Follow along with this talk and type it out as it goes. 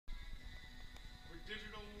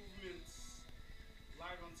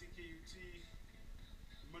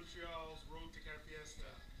Montreal's Road to Car Fiesta.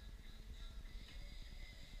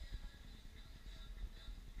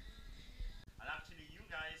 And actually, you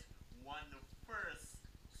guys won the first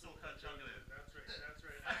Soca Juggling. That's right, that's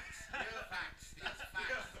right. Facts. Yeah, facts. That's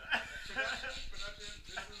facts. Production,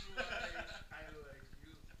 this is why I like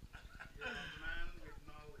you. You're a man with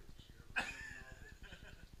knowledge. You're a man with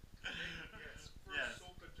knowledge. Yes, first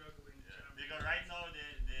Soca Juggling champion. Because right now, I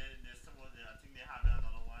think they have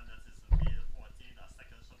another one that is May the 14th, our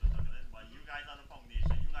second Soca Juggling. But you guys are the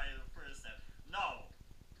foundation. You guys are the first step. No!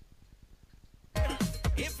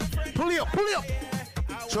 Pull it up, pull it up.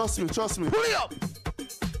 Trust me. Pull it up.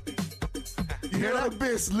 You hear the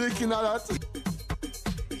bass licking at that?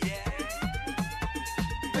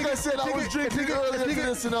 Like I said, I was drinking earlier to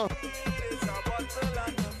this, you know.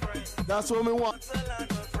 That's what I want.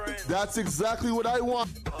 That's exactly what I want.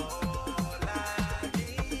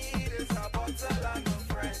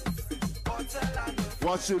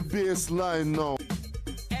 Watch your bass line now.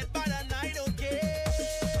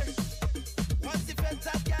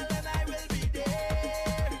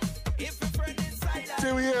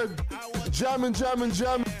 See, we here jamming. So let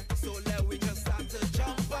we just start to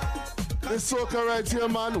jump up. This soca right here,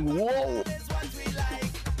 man. Whoa. This is what we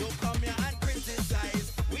like. Don't come here and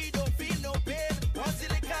criticize. We don't feel no pain. Once the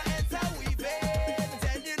liquor enter, we vain.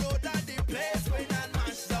 Then you know that the place going and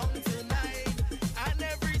mash down tonight. And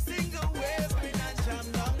every single wave going and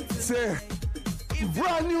jam down tonight. Say,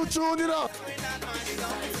 brand new tune, you know.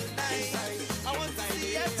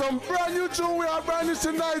 Some brand new tune we are brand new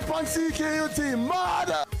tonight on CKUT.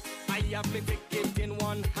 Mad! I have my ticket in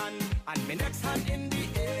one hand and my next hand in the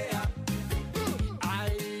air.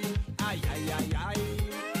 I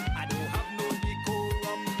don't have no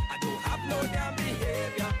decorum. I don't have no damn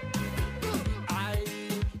behavior.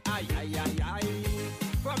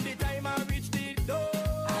 From the time I reach the door,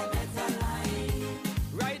 I met a line.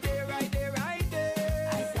 Right there. I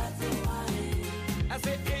start to whine. I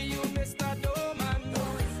said, hey, you Mr.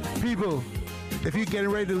 Doman. People, if you're getting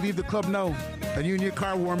ready to leave the club now and you're in your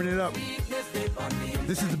car warming it up,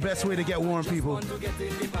 this is the best way to get warm, people.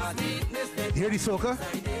 You hear the soca?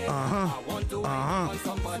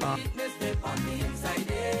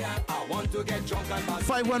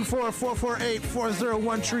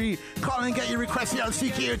 514-448-4013. Call and get your request here on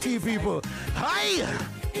CKUT, people. Hi!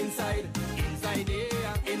 Inside.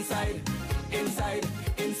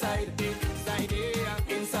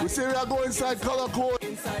 We say we are going inside color code.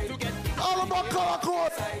 All about color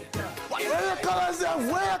code. Where your colors there?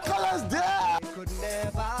 Where your colors there? Could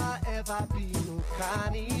never ever be no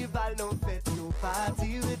carnival, no fete, no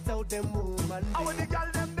party without them woman. I want the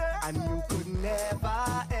girl them there. And you could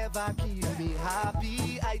never ever keep me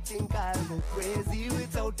happy. I think I'll go crazy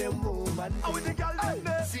without them woman. I want the girl them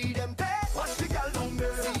there. See them there. Watch the girl down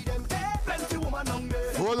there. See them there. Plenty woman down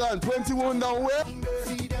there. Hold on, 20 women down where?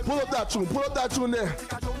 Pull up that tune there.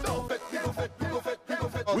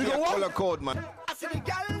 We go color code, man. I see the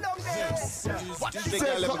girl down there. What the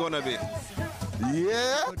girl ever gonna be?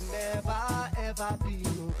 Yeah. Could never ever be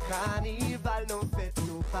no carnival, no fete,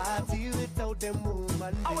 no party without them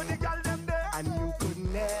woman. I want the girl them there. And you could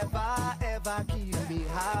never ever keep me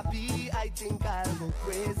happy. I think I'll go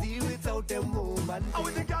crazy without them woman. I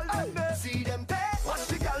want the girl them there. See them there. Watch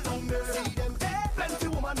the girl down there. See them there. Plenty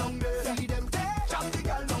woman down there. See them there. Jam the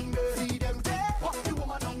girl down there. See them there. Watch the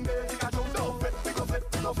woman down there.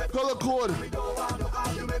 Color code.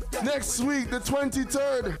 Next week, the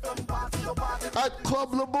 23rd, at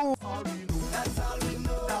Club Laboon. That's all we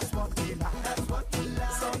know. That's what we like. That's what we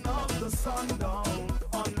like. Sun up the sundown.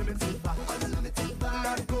 Unlimited vibe.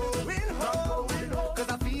 Not going home. Cause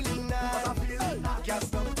I'm feeling nice. Can't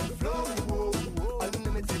stop the flow.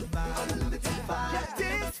 Unlimited vibe. Yeah,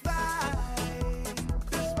 this vibe.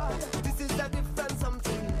 This is a different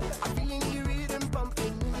something. I'm feeling the rhythm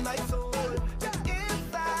pumping in my soul.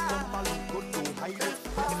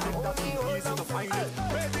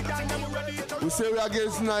 We say we are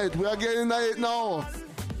getting tonight. We are getting tonight now.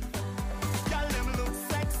 Girl, them look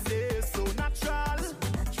sexy, so natural.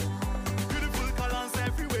 Beautiful colors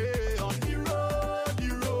everywhere on the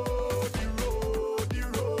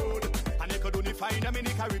road. And you could only find them in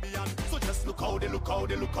the Caribbean. So just look how they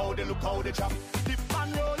jump. Dip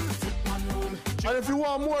and roll. And if you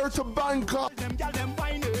want more to Bangkok, Them girl, them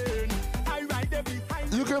whining. I ride them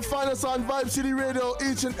behind. you can find us on Vibe City Radio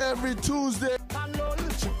each and every Tuesday. All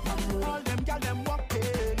them girl, them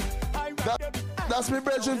walking. I ride them behind. That's me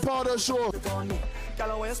Bridging Powder Show. Girl,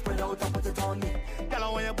 I want you spread out and put it on me. Girl,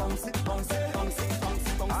 I want you bounce it right down to the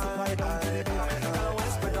beat. Girl, I want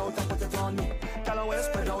you spread out and put it on me. Girl, I want you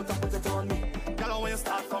spread out and put it on me. Girl, I want you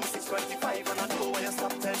start from 6:25 and I know when you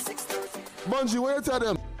stop till 6:30. Bungie, what you tell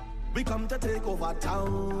them? We come to take over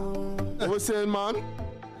town. What we saying, man?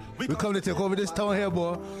 We come to take over this town here,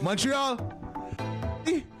 boy. Montreal.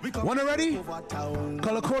 Wanna ready?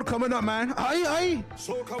 Color code coming up, man. Aye.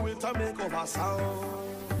 Soca will to make over sound.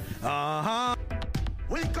 Uh-huh.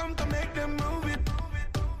 We come to make them move it.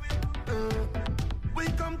 We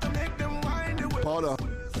come to make them wind the way. Hold on.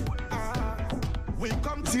 We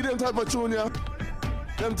come to See them type of tune, yeah?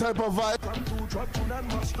 Them type of vibe. come to drop tune and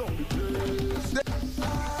mash down the place.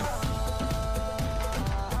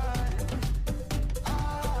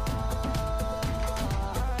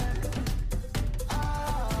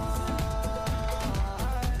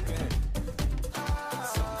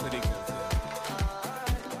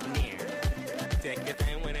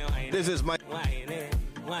 This is my. Whining.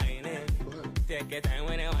 Take your time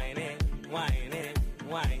when it whining.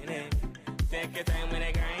 Take your time when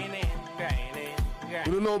it grinding.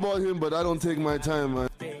 You don't know about him, but I don't take my time, man.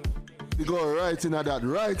 You go right in at that. The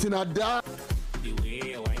way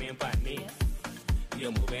you're whining for me,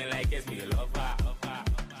 you're moving like it's me lover.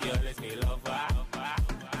 You're me lover.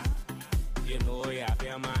 You know you have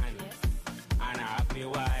your man, and I have your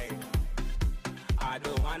wife. I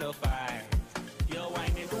don't want to fight. You're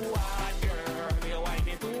whining too hard, girl. You're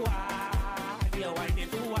whining too hard. You're whining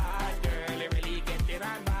too hard, girl. You really get it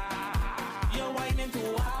on bad. You're whining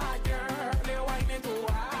too hard, girl. You're whining too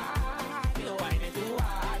hard. You're whining too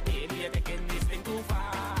hard, baby. You're taking this thing too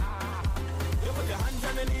far. You put your hands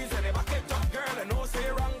on the knees and they back it up, girl. I know say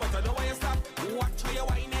wrong, but I know why you stop. Watch how you're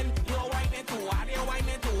whining. You're whining too hard. You're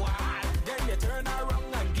whining too hard. Then you turn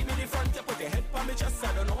around and give me the front. You put your head on me chest.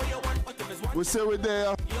 I don't know what you want, but if it's one. We say we're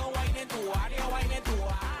there. You're whining too hard. You're whining too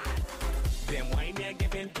hard. Them wine you're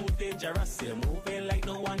giving too dangerous. You're moving like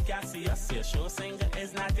no one can see us. Your show singer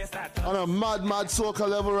is not just that. On a mad soca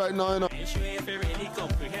level right now, you know. Ain't sure if you really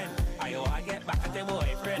comprehend. I get back at the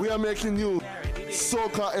boyfriend. We are making you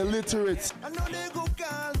soca illiterate. I know they go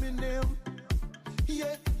call me name,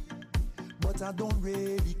 yeah, but I don't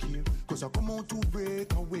really care. Cause I come out to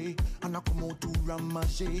break away, and I come out to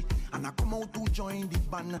ramage, and I come out to join the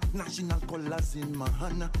band. National colors in my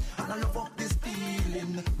hand, and I love up this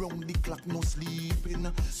feeling. Round the clock, no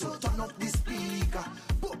sleeping. So turn up the speaker,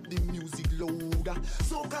 put the music louder.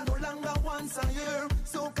 Soca no longer once a year,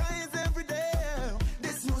 soca is every day.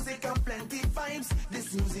 This music and plenty vibes,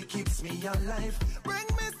 this music keeps me alive. Bring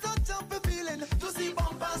me such a feeling to see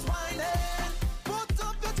bumpers whining. Put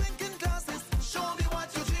up your drinking glasses, show me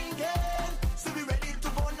what you're drinking. So be ready to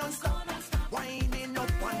go non-stop, winding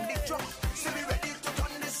up on the truck. So be ready to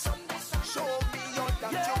turn this up, show me your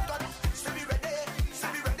that you got. So be ready, so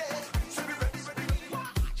be ready, so be ready, ready.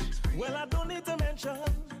 Well, I don't need to mention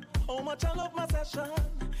how much I love my session.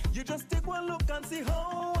 You just take one look and see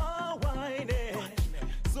how I whine it.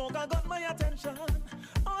 Soca got my attention.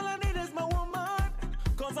 All I need is my woman,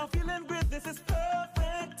 cause I'm feeling great. This is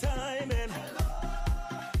perfect timing.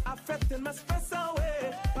 Affecting my stress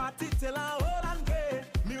away. Party till I hold and pray.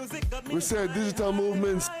 Music got me. We said digital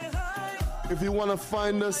movements. If you want to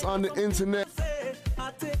find us on the internet,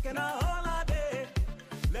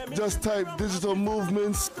 just type digital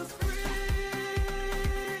movements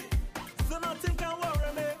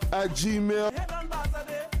at Gmail,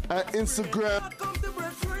 at Instagram.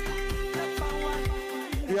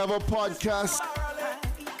 We have a podcast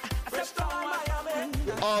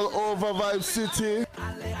all over Vibe City.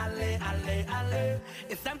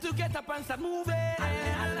 It's time to get up and start moving.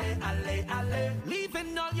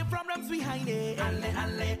 Leaving all your problems behind it.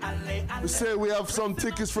 We say we have some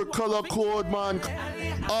tickets for Color Code, man.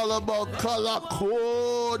 All about Color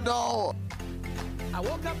Code now. I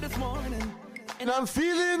woke up this morning and I'm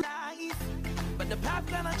feeling nice, but the path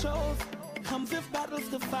that I chose comes with battles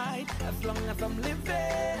to fight. As long as I'm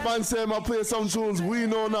living, man say I play some tunes we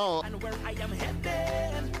know now. And where I am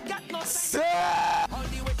heading, got no say all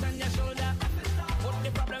the weight on your shoulder, put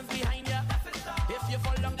the problems behind you. If you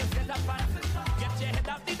fall down, just get up and get your head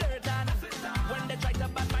out the dirt. And when they try to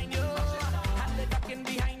find you, hand the talking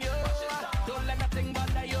behind you. Don't let nothing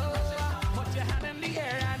bother you. Put your hand in the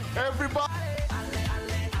air and everybody.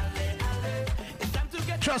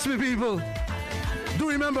 Trust me, people. Do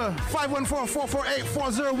remember,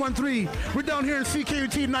 514-448-4013. We're down here in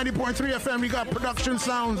CKUT 90.3 FM. We got production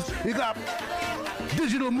sounds. We got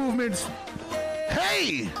digital movements.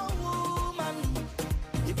 Hey!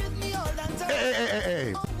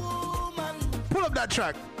 Hey. Pull up that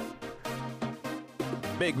track.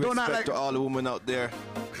 Big respect to all the women out there.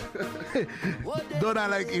 Don't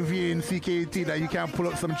act like if you're in CKT that you can't pull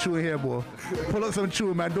up some tune here, boy. Pull up some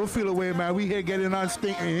tune, man. Don't feel away, man. We here getting on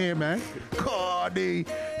stinking here, man. God, they.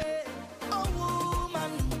 Oh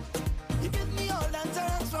woman, you give me all that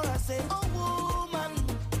time for I say, oh woman.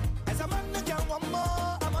 As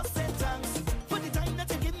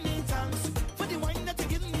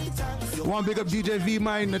Want to big up DJ V,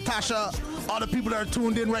 mine, Natasha, all the people that are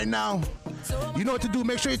tuned in right now. You know what to do.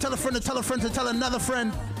 Make sure you tell a friend to tell a friend to tell another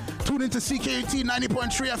friend. Tune into CKUT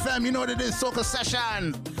 90.3 FM. You know what it is, Soca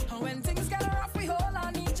Session. When things get rough, we hold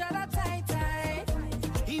on each other tight, tight.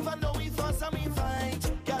 Even though we fuss and we fight,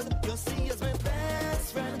 girl, you see as my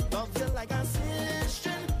best friend. Love you like a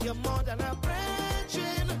sister. You're more than a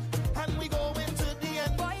brethren. And we go into the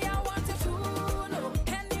end. Boy, I want you to know.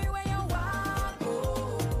 Anywhere you want,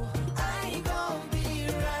 oh, I gon' be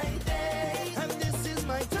right there. And this is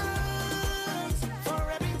my thanks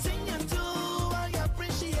for everything you do. I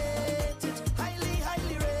appreciate it. Highly,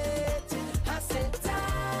 highly rated. I said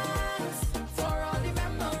thanks for all the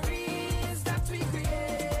memories that we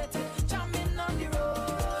created. Jamming on the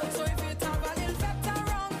road. So if you have a little better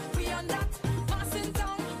wrong, we on that. Passing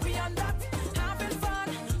down, we on that. Having fun,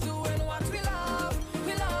 doing what we love.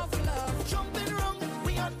 We love, we love. Jumping wrong,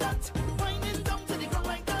 we on that. Winding down to the ground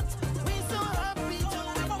like that. We so happy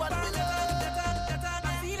doing what we love.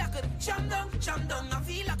 I feel I could jump down. I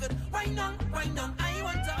feel I could wind on. I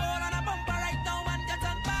want to hold on a bumper right now and get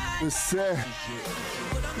on by. We say,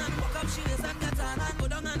 Go down and walk up, she is and get on. And go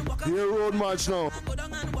down and walk up. here road march now. Go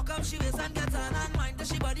down and walk up, she is and get on. And mind that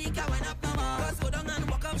she body can wind up no more. Go down and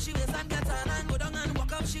walk up, she is and get on. And go down and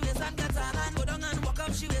walk up, she is and get on. And go down and walk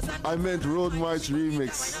up, she is and I meant road march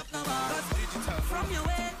remix. from your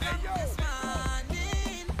way this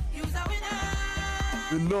morning, you's a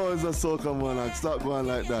winner. You know it's a soca man. Stop going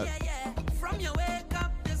like that. From your wake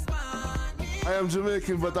up this morning. I am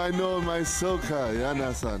Jamaican, but I know my soca. You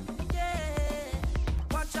understand?